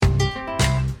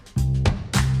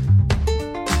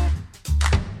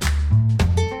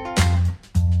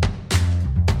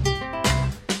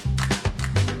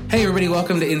Hey everybody,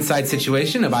 welcome to Inside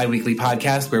Situation, a bi-weekly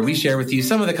podcast where we share with you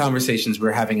some of the conversations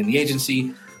we're having in the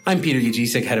agency. I'm Peter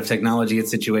Ujicic, head of technology at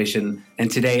Situation, and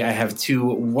today I have two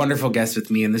wonderful guests with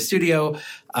me in the studio.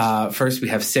 First, we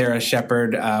have Sarah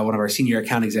Shepard, one of our senior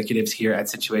account executives here at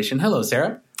Situation. Hello,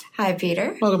 Sarah. Hi,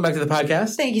 Peter. Welcome back to the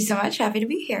podcast. Thank you so much. Happy to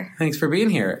be here. Thanks for being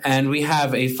here. And we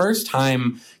have a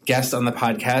first-time guest on the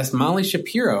podcast, Molly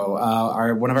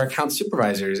Shapiro, one of our account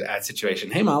supervisors at Situation.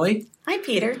 Hey, Molly. Hi,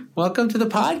 Peter. Welcome to the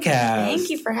podcast. Thank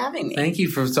you for having me. Thank you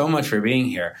so much for being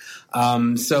here.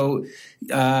 So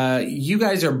you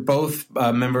guys are both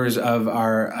members of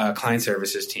our client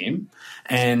services team.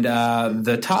 And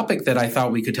the topic that I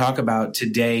thought we could talk about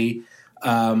today,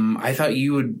 I thought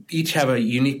you would each have a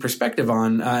unique perspective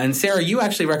on. And Sarah, you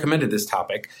actually recommended this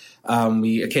topic.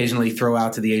 We occasionally throw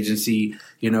out to the agency,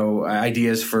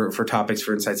 ideas for topics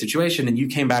for Inside Situation. And you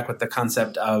came back with the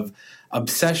concept of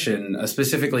obsession,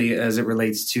 specifically as it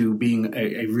relates to being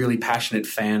a really passionate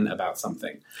fan about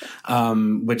something,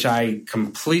 which I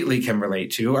completely can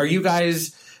relate to. Are you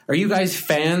guys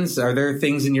fans? Are there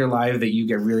things in your life that you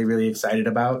get really, really excited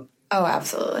about? Oh,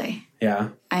 absolutely. Yeah.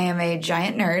 I am a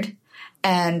giant nerd.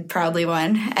 And proudly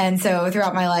one. And so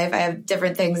throughout my life, I have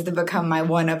different things that become my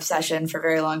one obsession for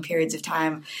very long periods of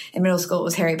time. In middle school, it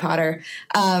was Harry Potter.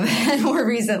 And more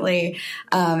recently,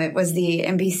 it was the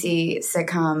NBC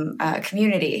sitcom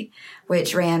Community,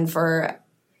 which ran for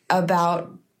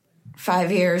about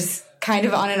 5 years, kind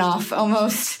of on and off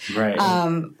almost. Right.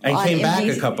 And came back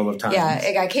a couple of times. Yeah,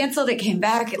 it got canceled. It came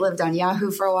back. It lived on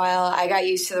Yahoo for a while. I got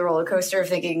used to the roller coaster of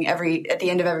thinking at the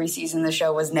end of every season, the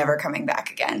show was never coming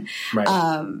back again. Right.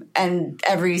 And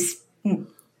every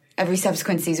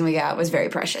subsequent season we got was very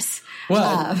precious.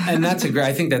 Well, and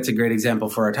I think that's a great example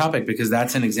for our topic, because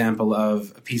that's an example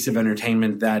of a piece of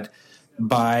entertainment that,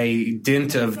 by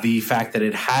dint of the fact that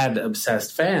it had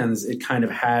obsessed fans, it kind of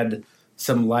had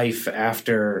some life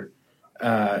after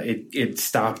it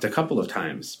stopped a couple of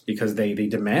times because they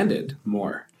demanded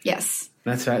more. Yes.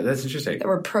 That's interesting. There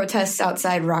were protests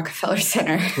outside Rockefeller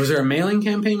Center. Was there a mailing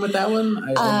campaign with that one?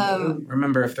 I don't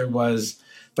remember if there was,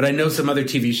 but I know some other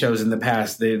TV shows in the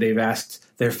past, they've asked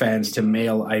their fans to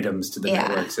mail items to the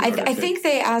networks. I think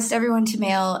they asked everyone to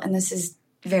mail, and it's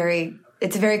a very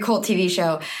cult TV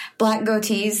show, black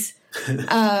goatees.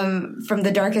 From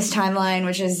the Darkest Timeline,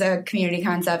 which is a community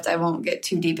concept I won't get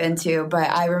too deep into, but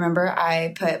I remember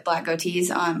I put black goatees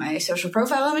on my social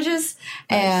profile images,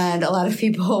 and a lot of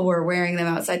people were wearing them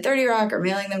outside 30 Rock or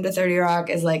mailing them to 30 Rock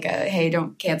as like hey,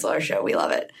 don't cancel our show, we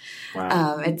love it.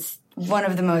 Wow. It's one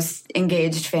of the most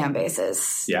engaged fan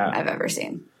bases I've ever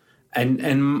seen.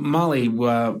 And Molly,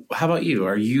 how about you?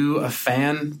 Are you a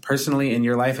fan personally in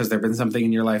your life? Has there been something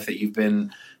in your life that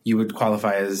you would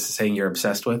qualify as saying you're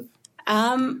obsessed with?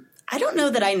 I don't know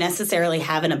that I necessarily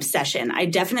have an obsession. I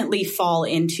definitely fall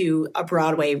into a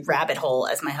Broadway rabbit hole,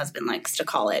 as my husband likes to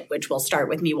call it, which will start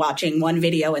with me watching one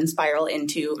video and spiral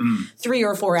into 3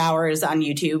 or 4 hours on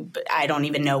YouTube. I don't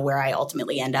even know where I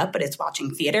ultimately end up, but it's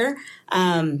watching theater.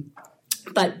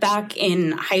 But back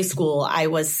in high school, I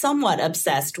was somewhat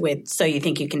obsessed with So You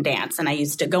Think You Can Dance. And I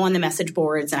used to go on the message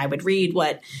boards and I would read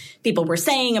what people were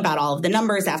saying about all of the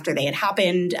numbers after they had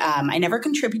happened. I never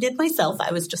contributed myself.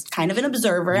 I was just kind of an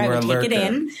observer. I would take it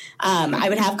in. I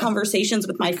would have conversations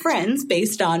with my friends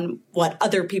based on what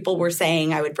other people were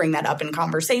saying. I would bring that up in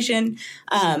conversation.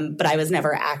 But I was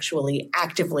never actually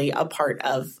actively a part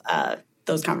of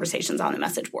those conversations on the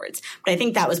message boards. But I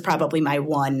think that was probably my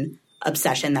one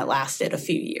obsession that lasted a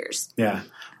few years. Yeah.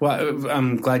 Well,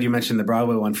 I'm glad you mentioned the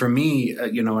Broadway one. For me,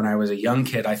 when I was a young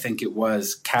kid, I think it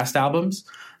was cast albums.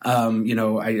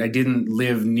 I didn't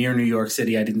live near New York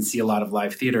City. I didn't see a lot of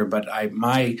live theater, but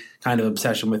my kind of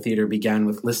obsession with theater began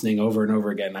with listening over and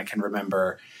over again. I can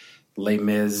remember Les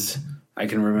Mis. I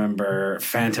can remember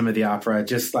Phantom of the Opera,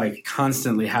 just like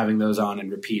constantly having those on and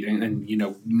repeat and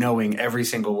knowing every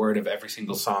single word of every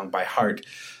single song by heart.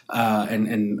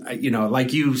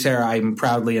 Like you, Sarah, I'm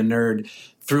proudly a nerd.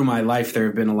 Through my life, there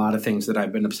have been a lot of things that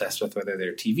I've been obsessed with, whether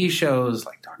they're TV shows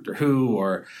like Doctor Who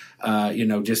or,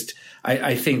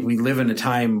 I think we live in a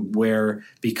time where,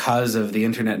 because of the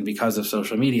internet and because of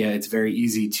social media, it's very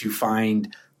easy to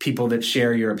find people that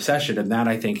share your obsession. And that,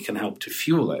 I think, can help to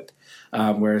fuel it.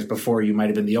 Whereas before, you might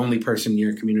have been the only person in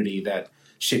your community that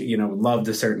loved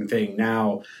a certain thing.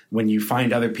 Now, when you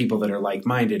find other people that are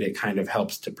like-minded, it kind of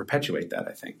helps to perpetuate that,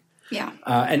 I think. Yeah.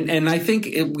 And I think,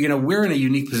 we're in a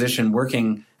unique position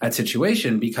working at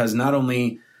Situation, because not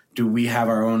only do we have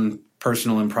our own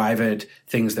personal and private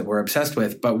things that we're obsessed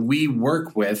with, but we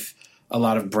work with a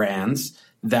lot of brands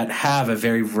that have a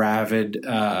very rabid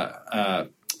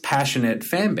passionate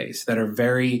fan base that are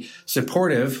very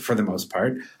supportive for the most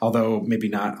part, although maybe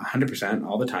not 100%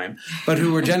 all the time, but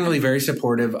who are generally very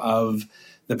supportive of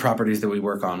the properties that we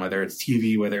work on, whether it's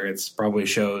TV, whether it's Broadway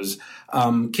shows.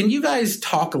 Can you guys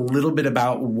talk a little bit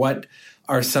about what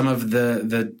are some of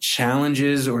the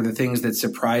challenges or the things that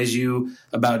surprise you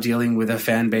about dealing with a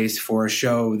fan base for a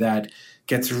show that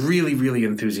gets really, really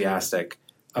enthusiastic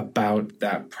about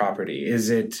that property? Is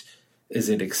it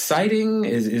exciting?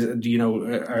 Is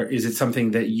it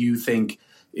something that you think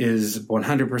is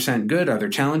 100% good? Are there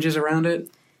challenges around it?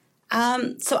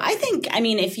 So I think,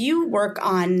 if you work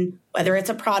on whether it's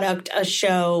a product, a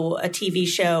show, a TV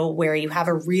show where you have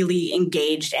a really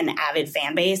engaged and avid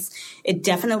fan base, it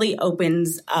definitely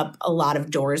opens up a lot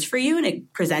of doors for you, and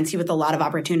it presents you with a lot of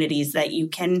opportunities that you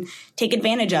can take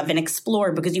advantage of and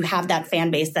explore because you have that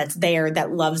fan base that's there,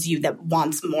 that loves you, that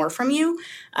wants more from you.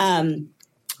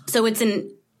 So it's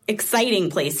an exciting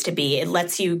place to be. It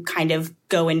lets you kind of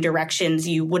go in directions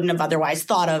you wouldn't have otherwise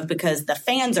thought of because the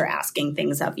fans are asking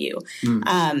things of you.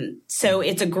 So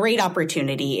it's a great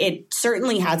opportunity. It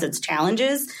certainly has its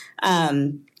challenges.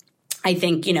 I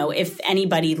think, if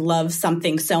anybody loves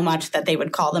something so much that they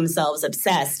would call themselves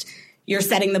obsessed, you're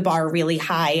setting the bar really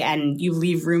high and you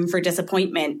leave room for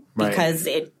disappointment because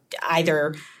it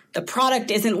either the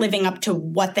product isn't living up to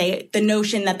what the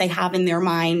notion that they have in their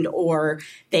mind, or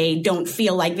they don't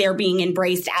feel like they're being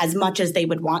embraced as much as they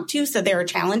would want to. So there are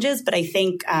challenges, but I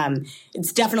think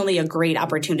it's definitely a great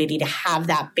opportunity to have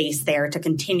that base there to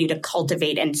continue to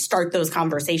cultivate and start those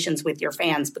conversations with your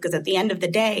fans, because at the end of the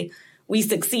day, we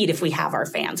succeed if we have our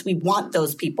fans. We want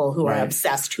those people who are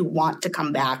obsessed, who want to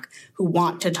come back, who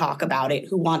want to talk about it,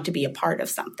 who want to be a part of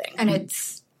something. And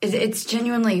it's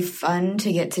genuinely fun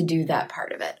to get to do that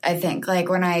part of it. I think, like,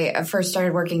 when I first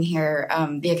started working here,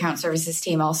 the account services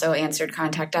team also answered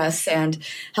Contact Us and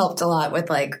helped a lot with,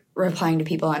 like, replying to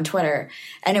people on Twitter.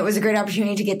 And it was a great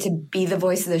opportunity to get to be the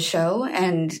voice of the show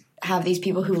and have these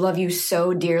people who love you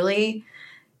so dearly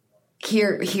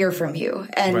hear from you.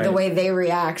 And the way they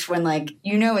react when, like,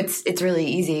 it's really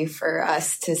easy for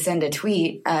us to send a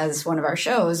tweet as one of our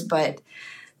shows, but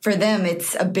for them,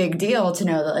 it's a big deal to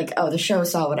know that, like, oh, the show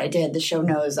saw what I did. The show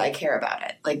knows I care about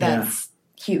it. Like, that's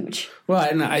huge. Well,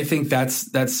 and I think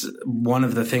that's one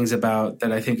of the things that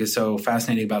I think is so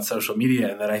fascinating about social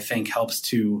media, and that I think helps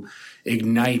to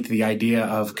ignite the idea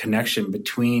of connection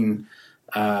between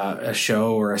a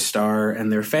show or a star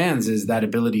and their fans, is that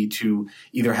ability to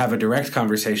either have a direct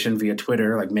conversation via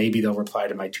Twitter, like maybe they'll reply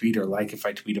to my tweet or like if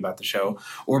I tweet about the show,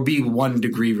 or be 1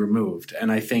 degree removed.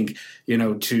 And I think,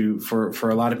 for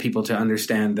a lot of people to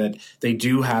understand that they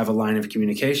do have a line of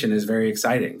communication is very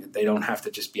exciting. They don't have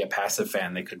to just be a passive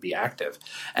fan. They could be active.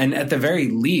 And at the very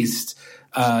least,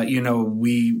 I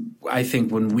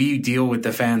think when we deal with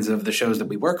the fans of the shows that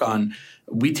we work on,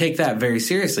 we take that very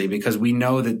seriously, because we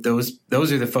know that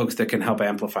those are the folks that can help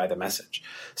amplify the message.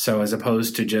 So as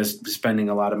opposed to just spending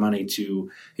a lot of money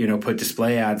to, put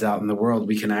display ads out in the world,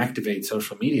 we can activate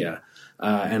social media.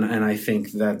 And I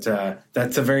think that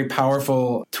that's a very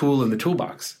powerful tool in the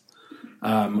toolbox,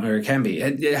 or it can be.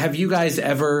 Have you guys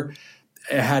ever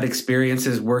had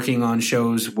experiences working on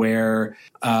shows where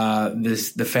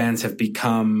the fans have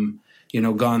become,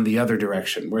 gone the other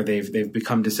direction, where they've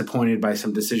become disappointed by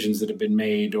some decisions that have been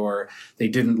made, or they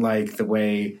didn't like the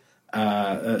way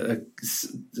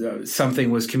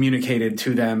something was communicated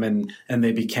to them, and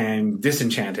they became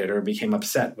disenchanted or became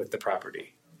upset with the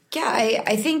property? Yeah,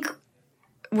 I think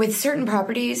with certain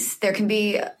properties, there can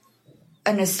be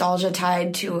a nostalgia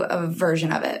tied to a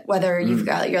version of it, whether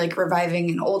you're like reviving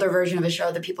an older version of a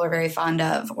show that people are very fond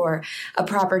of, or a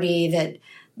property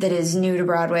that is new to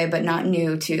Broadway but not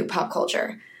new to pop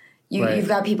culture. You've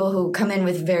got people who come in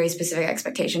with very specific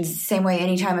expectations. It's the same way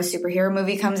anytime a superhero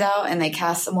movie comes out and they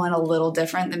cast someone a little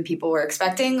different than people were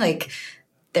expecting, like,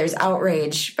 there's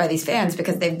outrage by these fans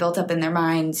because they've built up in their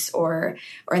minds or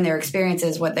in their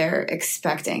experiences what they're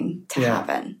expecting to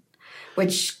happen.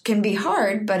 Which can be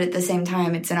hard, but at the same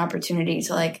time, it's an opportunity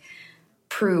to, like,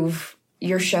 prove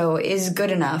your show is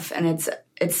good enough, and it's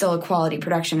still a quality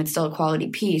production. It's still a quality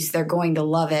piece. They're going to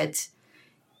love it,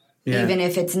 even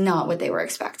if it's not what they were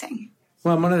expecting.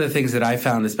 Well, one of the things that I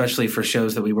found, especially for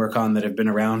shows that we work on that have been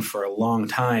around for a long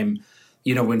time,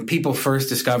 when people first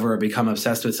discover or become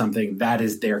obsessed with something, that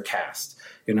is their cast.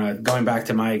 going back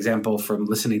to my example from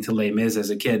listening to Les Mis as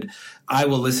a kid, I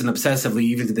will listen obsessively,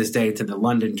 even to this day, to the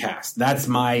London cast. That's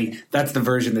the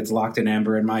version that's locked in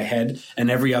amber in my head. And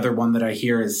every other one that I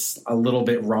hear is a little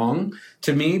bit wrong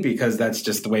to me, because that's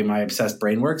just the way my obsessed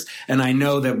brain works. And I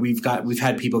know that we've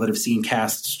had people that have seen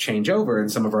casts change over in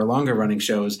some of our longer running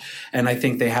shows. And I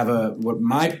think they have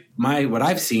what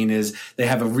I've seen is they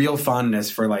have a real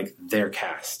fondness for like their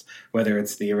cast, whether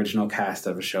it's the original cast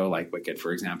of a show like Wicked,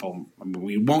 for example.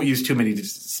 We won't use too many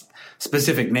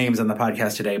specific names on the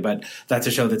podcast today, but that's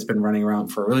a show that's been running around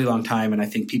for a really long time. And I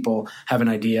think people have an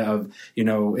idea of,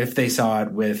 if they saw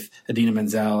it with Idina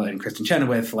Menzel and Kristen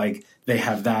Chenoweth, like they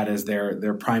have that as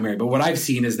their primary. But what I've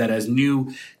seen is that as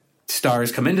new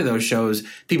stars come into those shows,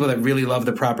 people that really love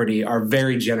the property are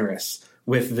very generous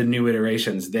with the new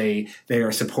iterations. They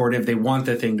are supportive. They want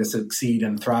the thing to succeed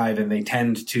and thrive, and they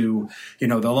tend to,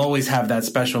 they'll always have that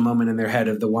special moment in their head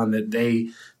of the one that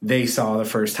they saw the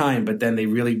first time, but then they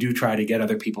really do try to get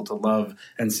other people to love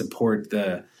and support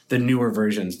the newer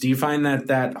versions. Do you find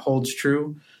that holds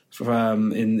true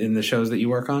in the shows that you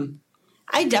work on?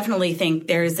 I definitely think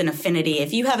there's an affinity.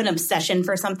 If you have an obsession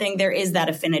for something, there is that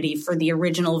affinity for the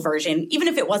original version. Even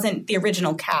if it wasn't the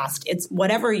original cast, it's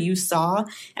whatever you saw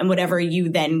and whatever you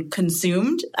then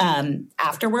consumed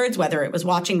afterwards, whether it was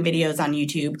watching videos on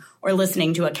YouTube or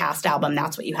listening to a cast album,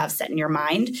 that's what you have set in your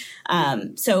mind.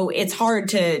 So it's hard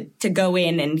to go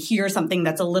in and hear something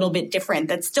that's a little bit different,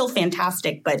 that's still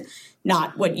fantastic, but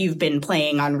not what you've been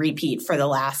playing on repeat for the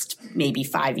last maybe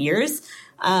 5 years.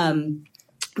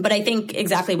 But I think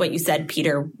exactly what you said,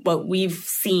 Peter, what we've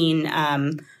seen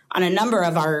on a number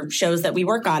of our shows that we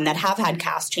work on that have had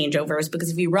cast changeovers,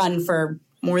 because if you run for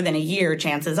more than a year,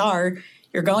 chances are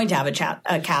you're going to have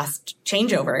a cast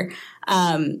changeover.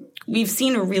 We've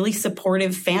seen a really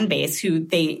supportive fan base who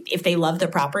if they love the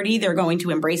property, they're going to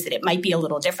embrace it. It might be a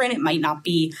little different. It might not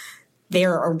be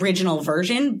their original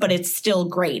version, but it's still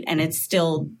great. And it's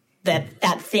still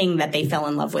that thing that they fell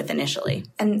in love with initially.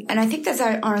 And I think that's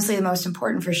honestly the most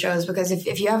important for shows, because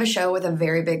if you have a show with a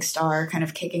very big star kind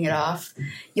of kicking it off,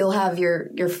 you'll have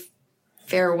your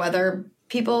fair weather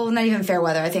people, not even fair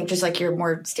weather, I think just like your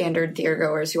more standard theater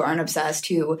goers who aren't obsessed,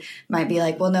 who might be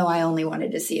like, well, no, I only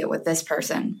wanted to see it with this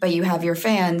person. But you have your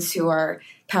fans who are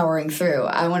powering through.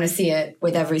 I want to see it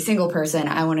with every single person.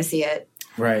 I want to see it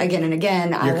again and again.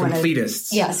 Your completists.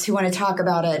 Yes, who want to talk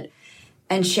about it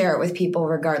and share it with people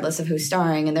regardless of who's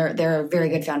starring. And they're a very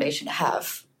good foundation to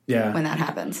have when that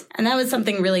happens. And that was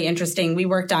something really interesting. We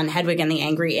worked on Hedwig and the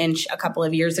Angry Inch a couple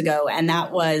of years ago, and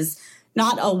that was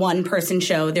not a one-person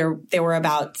show. There were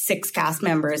about 6 cast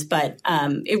members, but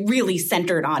it really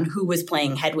centered on who was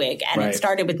playing Hedwig. And it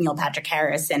started with Neil Patrick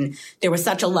Harris, and there was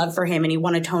such a love for him, and he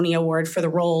won a Tony Award for the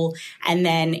role. And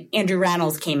then Andrew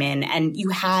Rannells came in, and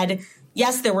you had...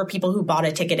 Yes, there were people who bought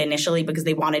a ticket initially because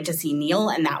they wanted to see Neil,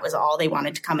 and that was all they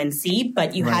wanted to come and see.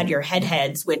 But you had your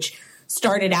heads, which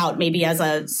started out maybe as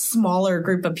a smaller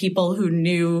group of people who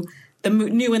knew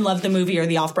and loved the movie or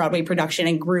the off-Broadway production,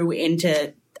 and grew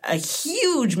into a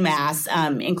huge mass,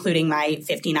 including my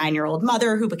 59-year-old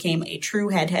mother, who became a true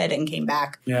head and came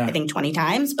back, I think, 20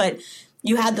 times. But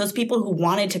you had those people who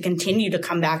wanted to continue to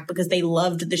come back because they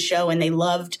loved the show and they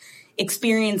loved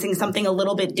experiencing something a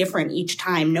little bit different each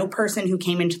time. No person who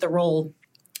came into the role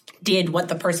did what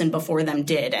the person before them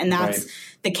did. And that's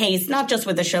the case, not just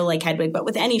with a show like Hedwig, but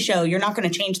with any show. You're not going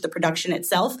to change the production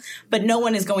itself, but no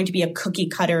one is going to be a cookie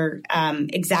cutter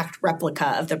exact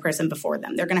replica of the person before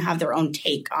them. They're going to have their own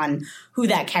take on who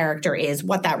that character is,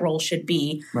 what that role should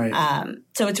be.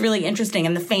 So it's really interesting.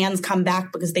 And the fans come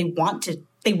back because they want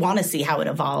to see how it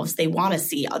evolves. They want to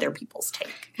see other people's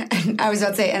take. I was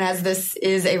about to say, and as this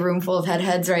is a room full of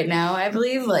heads right now, I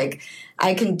believe, like,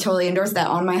 I can totally endorse that.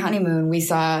 On my honeymoon, we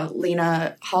saw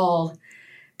Lena Hall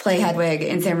play Hedwig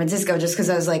in San Francisco just because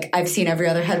I was like, I've seen every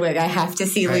other Hedwig. I have to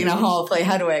see Lena Hall play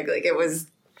Hedwig. Like, it was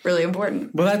really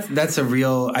important. Well, that's a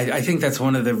real, I think that's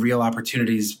one of the real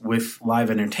opportunities with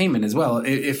live entertainment as well.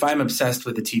 If I'm obsessed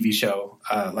with a TV show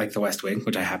like The West Wing,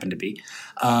 which I happen to be,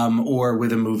 or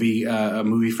with a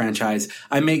movie franchise,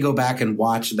 I may go back and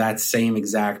watch that same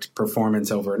exact performance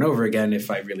over and over again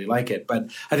if I really like it. But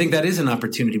I think that is an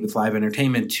opportunity with live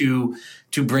entertainment to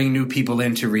bring new people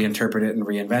in to reinterpret it and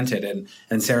reinvent it.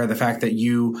 And Sarah, the fact that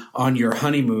you, on your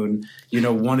honeymoon,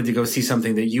 wanted to go see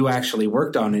something that you actually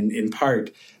worked on in part,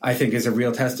 I think is a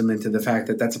real testament to the fact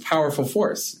that that's a powerful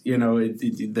force.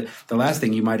 The last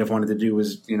thing you might have wanted to do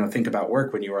was, think about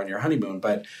work when you were on your honeymoon.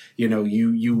 But,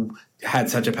 you had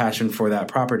such a passion for that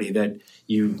property that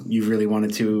you really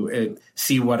wanted to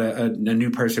see what a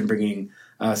new person bringing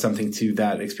something to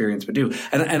that experience would do.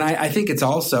 And I think it's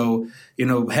also,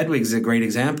 Hedwig's a great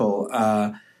example.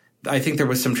 I think there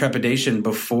was some trepidation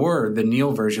before the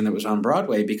Neil version that was on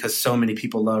Broadway because so many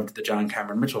people loved the John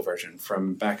Cameron Mitchell version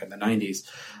from back in the 90s,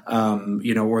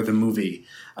 or the movie.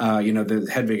 The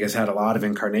Hedwig has had a lot of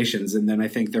incarnations. And then I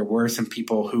think there were some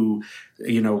people who,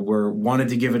 wanted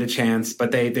to give it a chance,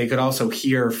 but they could also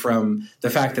hear from the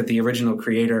fact that the original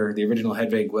creator, the original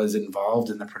Hedwig, was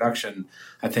involved in the production,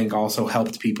 I think also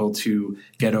helped people to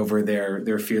get over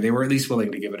their fear. They were at least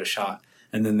willing to give it a shot.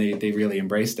 And then they really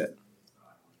embraced it.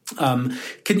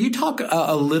 Can you talk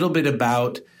a little bit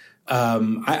about,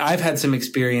 I've had some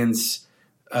experience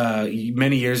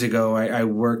many years ago. I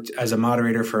worked as a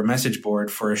moderator for a message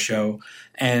board for a show,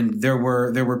 and there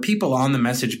were people on the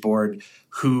message board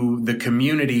who the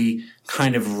community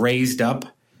kind of raised up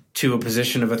to a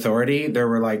position of authority. There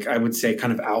were I would say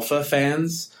kind of alpha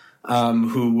fans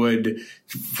who would,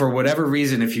 for whatever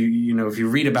reason, if you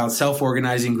read about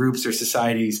self-organizing groups or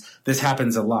societies, this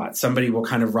happens a lot. Somebody will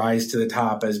kind of rise to the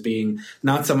top as being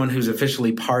not someone who's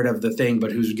officially part of the thing,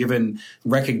 but who's given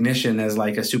recognition as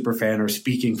a super fan or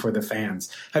speaking for the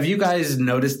fans. Have you guys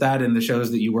noticed that in the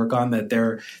shows that you work on, that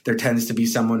there tends to be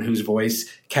someone whose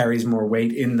voice carries more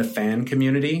weight in the fan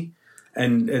community?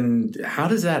 And how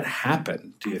does that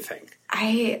happen, do you think?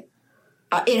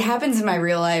 It happens in my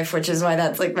real life, which is why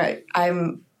that's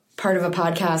I'm part of a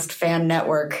podcast fan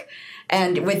network.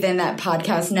 And within that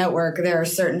podcast network, there are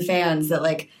certain fans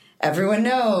that everyone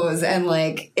knows. And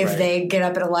if they get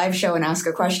up at a live show and ask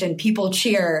a question, people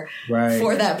cheer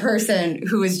for that person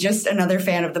who is just another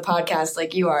fan of the podcast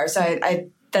like you are. So I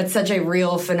that's such a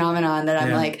real phenomenon that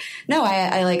I'm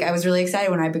I was really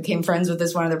excited when I became friends with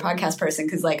this one other podcast person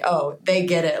because they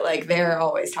get it. They're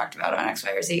always talked about on X,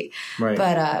 Y, or Z. Right.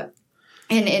 But,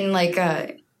 in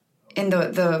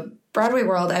the Broadway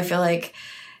world, I feel like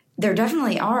there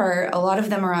definitely are. A lot of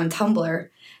them are on Tumblr.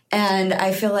 And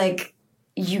I feel like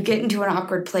you get into an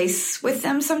awkward place with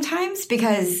them sometimes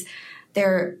because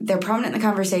they're prominent in the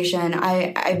conversation.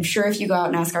 I'm sure if you go out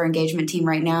and ask our engagement team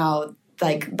right now,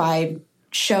 by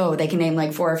show, they can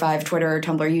name 4 or 5 Twitter or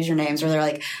Tumblr usernames where they're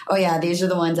like, oh yeah, these are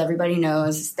the ones everybody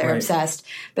knows. They're obsessed.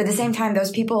 But at the same time,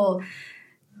 those people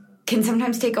can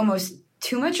sometimes take almost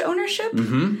too much ownership.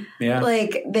 Mm-hmm. Yeah.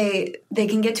 They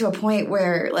can get to a point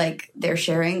where they're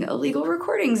sharing illegal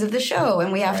recordings of the show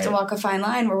and we have to walk a fine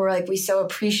line where we're we so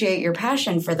appreciate your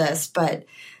passion for this, but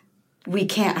we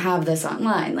can't have this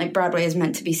online. Broadway is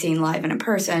meant to be seen live and in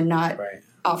person, not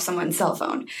off someone's cell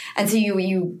phone. And so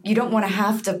you don't want to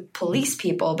have to police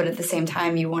people, but at the same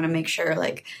time you want to make sure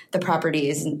the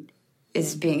property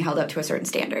is being held up to a certain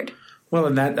standard. Well,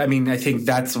 and I think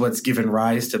that's what's given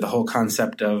rise to the whole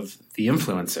concept of the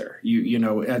influencer.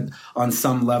 On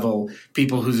some level,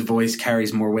 people whose voice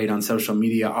carries more weight on social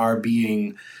media are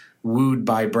being wooed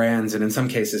by brands and in some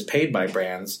cases paid by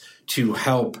brands to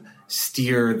help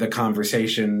steer the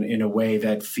conversation in a way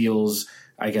that feels,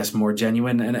 I guess, more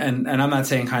genuine. And I'm not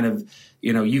saying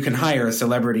you can hire a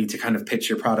celebrity to kind of pitch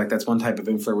your product. That's one type of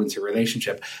influencer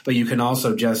relationship. But you can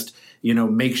also just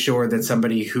make sure that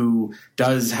somebody who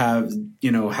does have,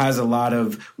 has a lot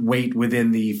of weight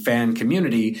within the fan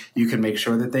community, you can make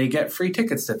sure that they get free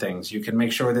tickets to things. You can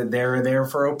make sure that they're there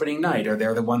for opening night, or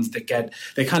they're the ones that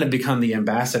they kind of become the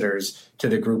ambassadors to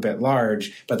the group at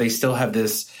large, but they still have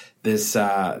this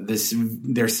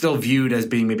they're still viewed as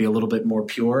being maybe a little bit more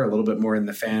pure, a little bit more in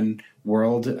the fan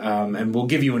world, and will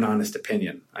give you an honest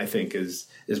opinion, I think is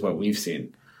what we've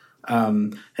seen.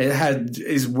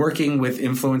 Is working with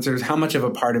influencers, how much of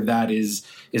a part of that is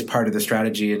part of the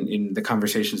strategy in the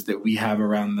conversations that we have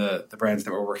around the brands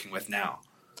that we're working with now?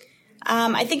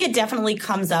 I think it definitely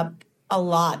comes up a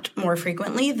lot more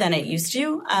frequently than it used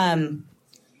to.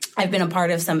 I've been a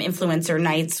part of some influencer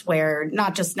nights where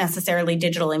not just necessarily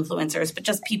digital influencers, but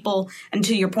just people. And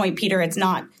to your point, Peter,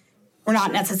 we're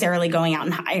not necessarily going out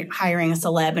and hiring a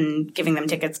celeb and giving them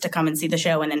tickets to come and see the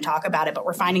show and then talk about it. But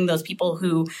we're finding those people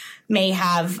who may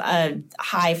have a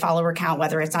high follower count,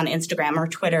 whether it's on Instagram or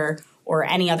Twitter or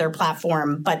any other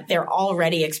platform, but they're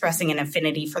already expressing an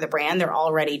affinity for the brand. They're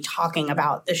already talking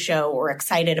about the show or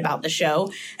excited about the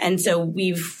show. And so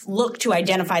we've looked to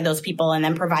identify those people and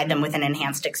then provide them with an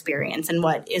enhanced experience. And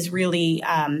what is really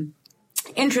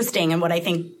interesting and what I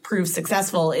think proves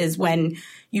successful is when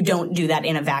you don't do that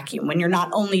in a vacuum, when you're not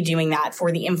only doing that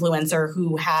for the influencer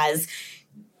who has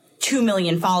 2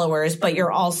 million followers, but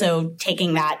you're also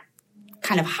taking that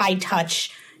kind of high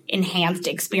touch enhanced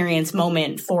experience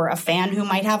moment for a fan who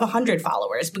might have 100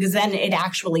 followers, because then it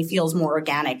actually feels more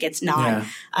organic. It's not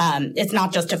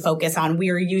just to focus on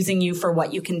we're using you for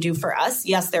what you can do for us.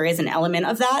 Yes, there is an element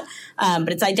of that,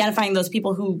 but it's identifying those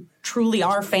people who truly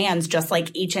are fans, just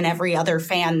like each and every other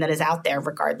fan that is out there,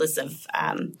 regardless of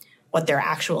what their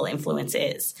actual influence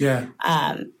is. Yeah.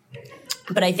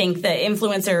 But I think the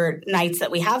influencer nights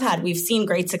that we have had, we've seen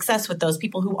great success with those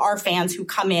people who are fans, who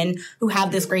come in, who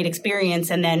have this great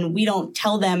experience. And then we don't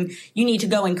tell them, you need to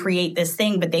go and create this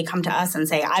thing, but they come to us and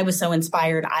say, I was so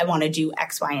inspired, I want to do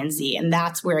X, Y, and Z. And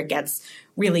that's where it gets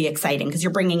really exciting, because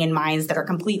you're bringing in minds that are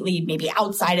completely maybe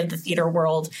outside of the theater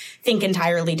world, think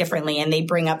entirely differently, and they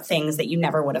bring up things that you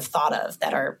never would have thought of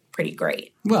that are pretty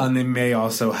great. Well, and they may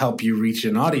also help you reach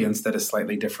an audience that is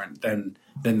slightly different than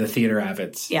the theater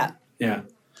avids. Yeah. Yeah.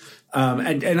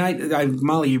 And I,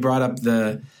 Molly, you brought up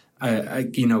the,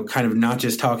 kind of not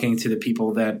just talking to the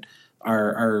people that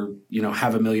are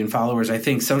have 1 million followers. I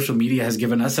think social media has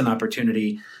given us an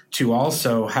opportunity to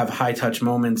also have high touch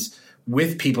moments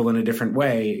with people in a different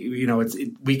way.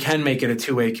 We can make it a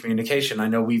two-way communication. I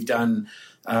know we've done,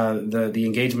 the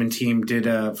engagement team did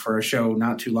for a show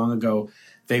not too long ago.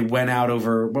 They went out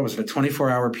over, a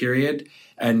 24-hour period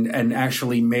and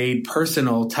actually made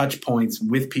personal touch points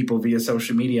with people via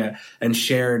social media and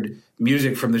shared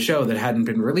music from the show that hadn't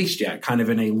been released yet, kind of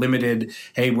in a limited,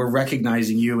 hey, we're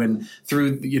recognizing you. And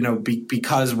through,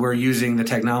 because we're using the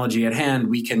technology at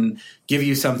hand, we can give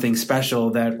you something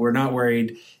special that we're not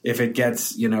worried if it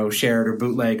gets, shared or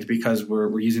bootlegged, because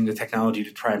we're using the technology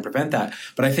to try and prevent that.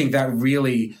 But I think that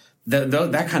really,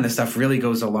 that kind of stuff really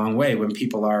goes a long way when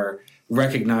people are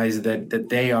recognize that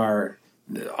they are,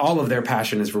 all of their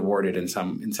passion is rewarded in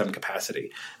some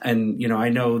capacity. And, I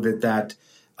know that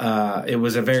it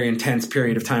was a very intense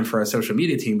period of time for our social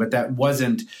media team, but it was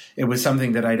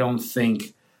something that I don't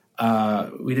think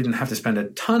we didn't have to spend a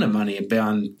ton of money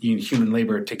beyond human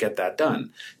labor to get that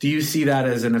done. Do you see that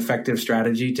as an effective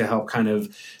strategy to help kind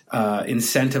of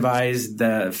incentivize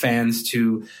the fans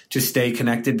to stay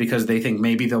connected because they think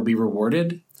maybe they'll be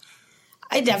rewarded?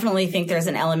 I definitely think there's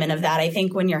an element of that. I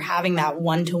think when you're having that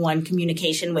one-to-one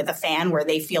communication with a fan where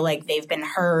they feel like they've been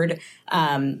heard,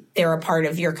 they're a part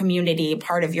of your community,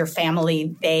 part of your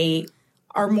family, they're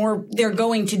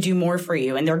going to do more for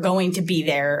you, and they're going to be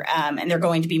there, and they're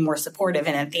going to be more supportive.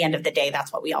 And at the end of the day,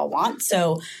 that's what we all want.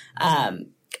 So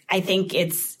I think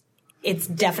it's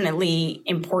definitely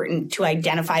important to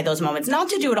identify those moments, not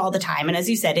to do it all the time. And as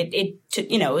you said,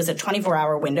 it was a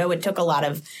 24-hour window. It took a lot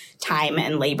of time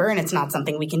and labor, and it's not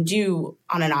something we can do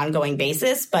on an ongoing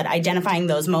basis. But identifying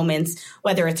those moments,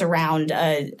 whether it's around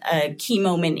a key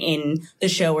moment in the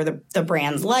show or the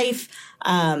brand's life,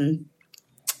 and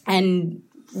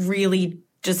really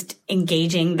just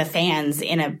engaging the fans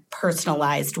in a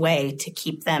personalized way to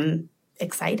keep them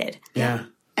excited. Yeah.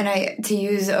 And to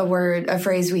use a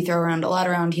phrase we throw around a lot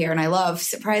around here, and I love,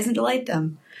 surprise and delight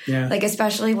them. Yeah. Like,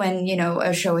 especially when,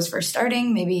 a show is first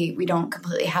starting, maybe we don't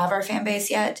completely have our fan base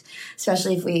yet,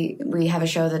 especially if we have a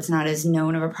show that's not as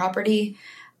known of a property.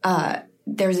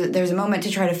 There's a moment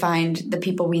to try to find the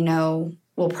people we know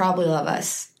will probably love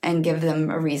us and give them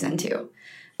a reason to,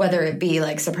 whether it be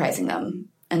like surprising them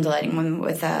and delighting them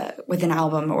with an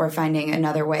album, or finding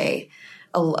another way,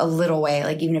 a little way,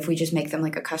 like even if we just make them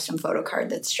like a custom photo card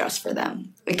that's just for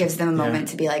them. It gives them a moment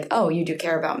to be like, oh, you do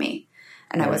care about me.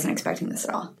 And I wasn't expecting this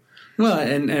at all. Well,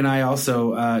 and I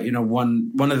also,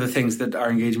 one of the things that our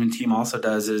engagement team also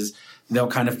does is they'll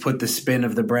kind of put the spin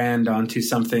of the brand onto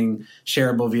something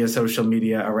shareable via social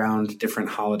media around different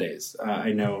holidays.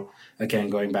 I know, again,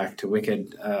 going back to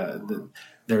Wicked,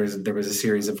 there was a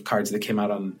series of cards that came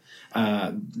out on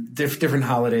different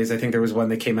holidays. I think there was one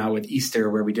that came out with Easter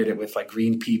where we did it with like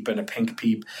green peep and a pink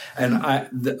peep. And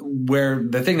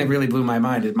the thing that really blew my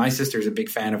mind is my sister's a big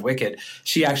fan of Wicked.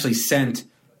 She actually sent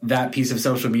that piece of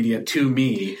social media to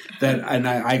me, and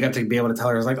I got to be able to tell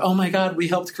her, I was like, oh my God, we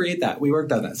helped create that. We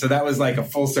worked on that. So that was like a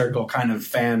full circle kind of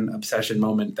fan obsession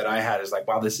moment that I had. Is like,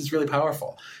 wow, this is really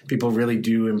powerful. People really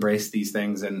do embrace these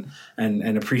things and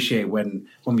appreciate when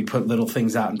we put little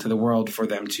things out into the world for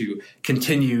them to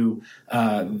continue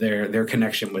their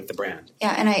connection with the brand.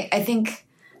 Yeah. And I think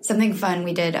something fun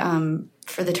we did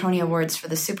for the Tony Awards for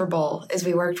the Super Bowl is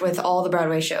we worked with all the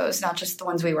Broadway shows, not just the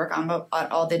ones we work on, but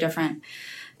all the different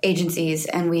agencies,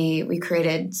 and we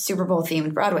created Super Bowl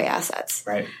themed Broadway assets,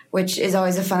 right? Which is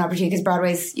always a fun opportunity because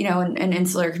Broadway's an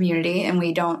insular community, and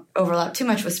we don't overlap too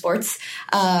much with sports.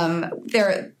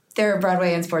 There are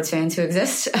Broadway and sports fans who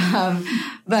exist,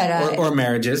 but or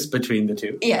marriages between the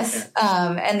two. Yes,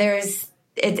 yeah. And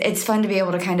it's fun to be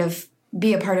able to kind of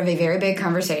be a part of a very big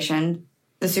conversation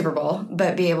the Super Bowl,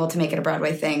 but be able to make it a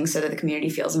Broadway thing so that the community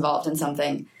feels involved in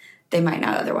something they might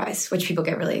not otherwise, which people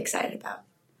get really excited about.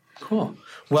 Cool.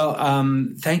 Well,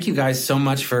 thank you guys so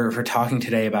much for talking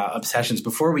today about obsessions.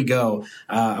 Before we go,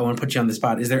 I want to put you on the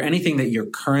spot. Is there anything that you're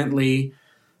currently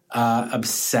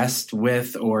obsessed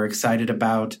with or excited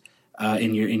about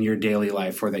in your daily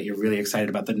life, or that you're really excited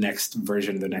about the next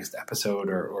version, the next episode,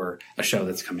 or a show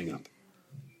that's coming up?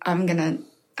 I'm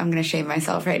gonna shame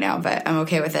myself right now, but I'm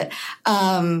okay with it.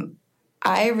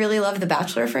 I really love the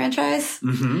Bachelor franchise,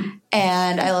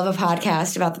 and I love a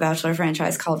podcast about the Bachelor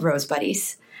franchise called Rose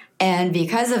Buddies. And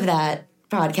because of that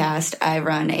podcast, I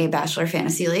run a Bachelor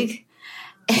Fantasy League.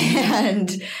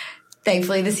 And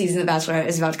thankfully, the season of The Bachelor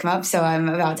is about to come up. So I'm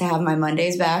about to have my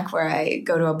Mondays back where I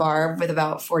go to a bar with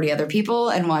about 40 other people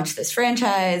and watch this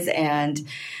franchise and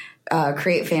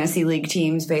create fantasy league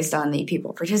teams based on the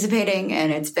people participating.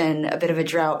 And it's been a bit of a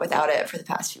drought without it for the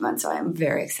past few months. So I'm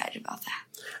very excited about that.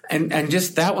 And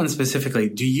just that one specifically,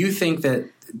 do you think that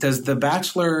does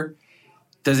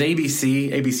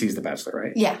ABC is The Bachelor,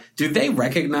 right? Yeah. Do they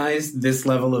recognize this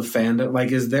level of fandom?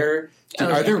 Like,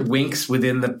 are there winks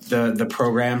within the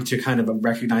program to kind of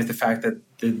recognize the fact that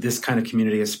this kind of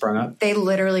community has sprung up? They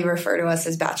literally refer to us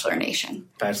as Bachelor Nation.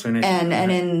 Bachelor Nation.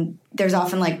 And there's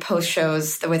often like post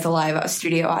shows with a live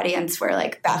studio audience where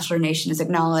like Bachelor Nation is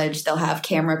acknowledged. They'll have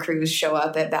camera crews show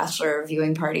up at Bachelor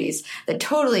viewing parties that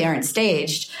totally aren't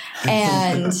staged.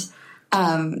 And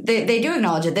they do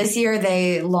acknowledge it. This year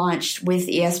they launched with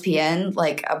ESPN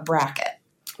like a bracket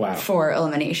for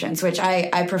eliminations, which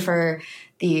I prefer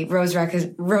the Rose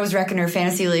Reckoner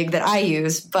Fantasy League that I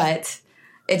use, but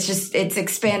it's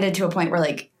expanded to a point where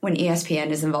like when ESPN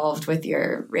is involved with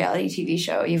your reality TV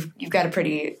show, you've got a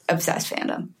pretty obsessed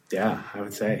fandom. Yeah, I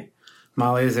would say.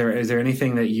 Molly, is there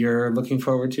anything that you're looking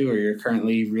forward to or you're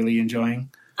currently really enjoying?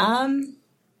 I'm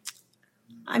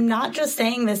not just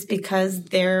saying this because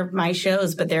they're my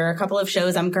shows, but there are a couple of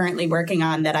shows I'm currently working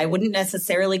on that I wouldn't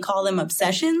necessarily call them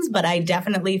obsessions, but I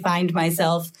definitely find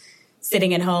myself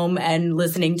sitting at home and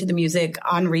listening to the music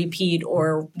on repeat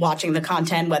or watching the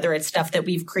content, whether it's stuff that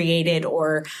we've created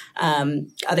or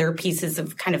other pieces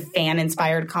of kind of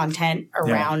fan-inspired content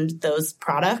around those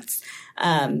products.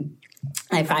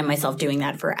 I find myself doing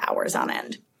that for hours on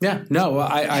end. Yeah, no,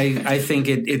 I think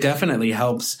it definitely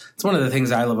helps. It's one of the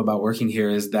things I love about working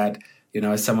here is that, you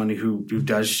know, as someone who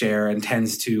does share and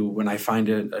tends to, when I find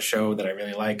a show that I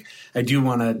really like, I do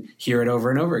want to hear it over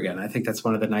and over again. I think that's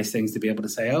one of the nice things to be able to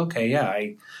say, okay, yeah,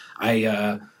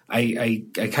 I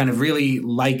kind of really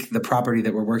like the property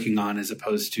that we're working on as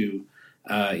opposed to,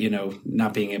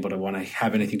 not being able to want to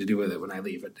have anything to do with it when I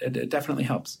leave. It definitely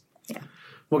helps. Yeah.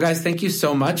 Well, guys, thank you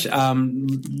so much.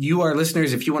 You, our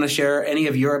listeners, if you want to share any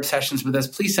of your obsessions with us,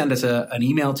 please send us an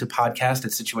email to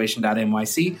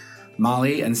podcast@situation.nyc.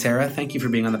 Molly and Sarah, thank you for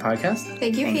being on the podcast.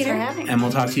 Thank you, Thanks Peter. for having me. And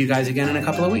we'll talk to you guys again in a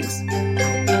couple of weeks.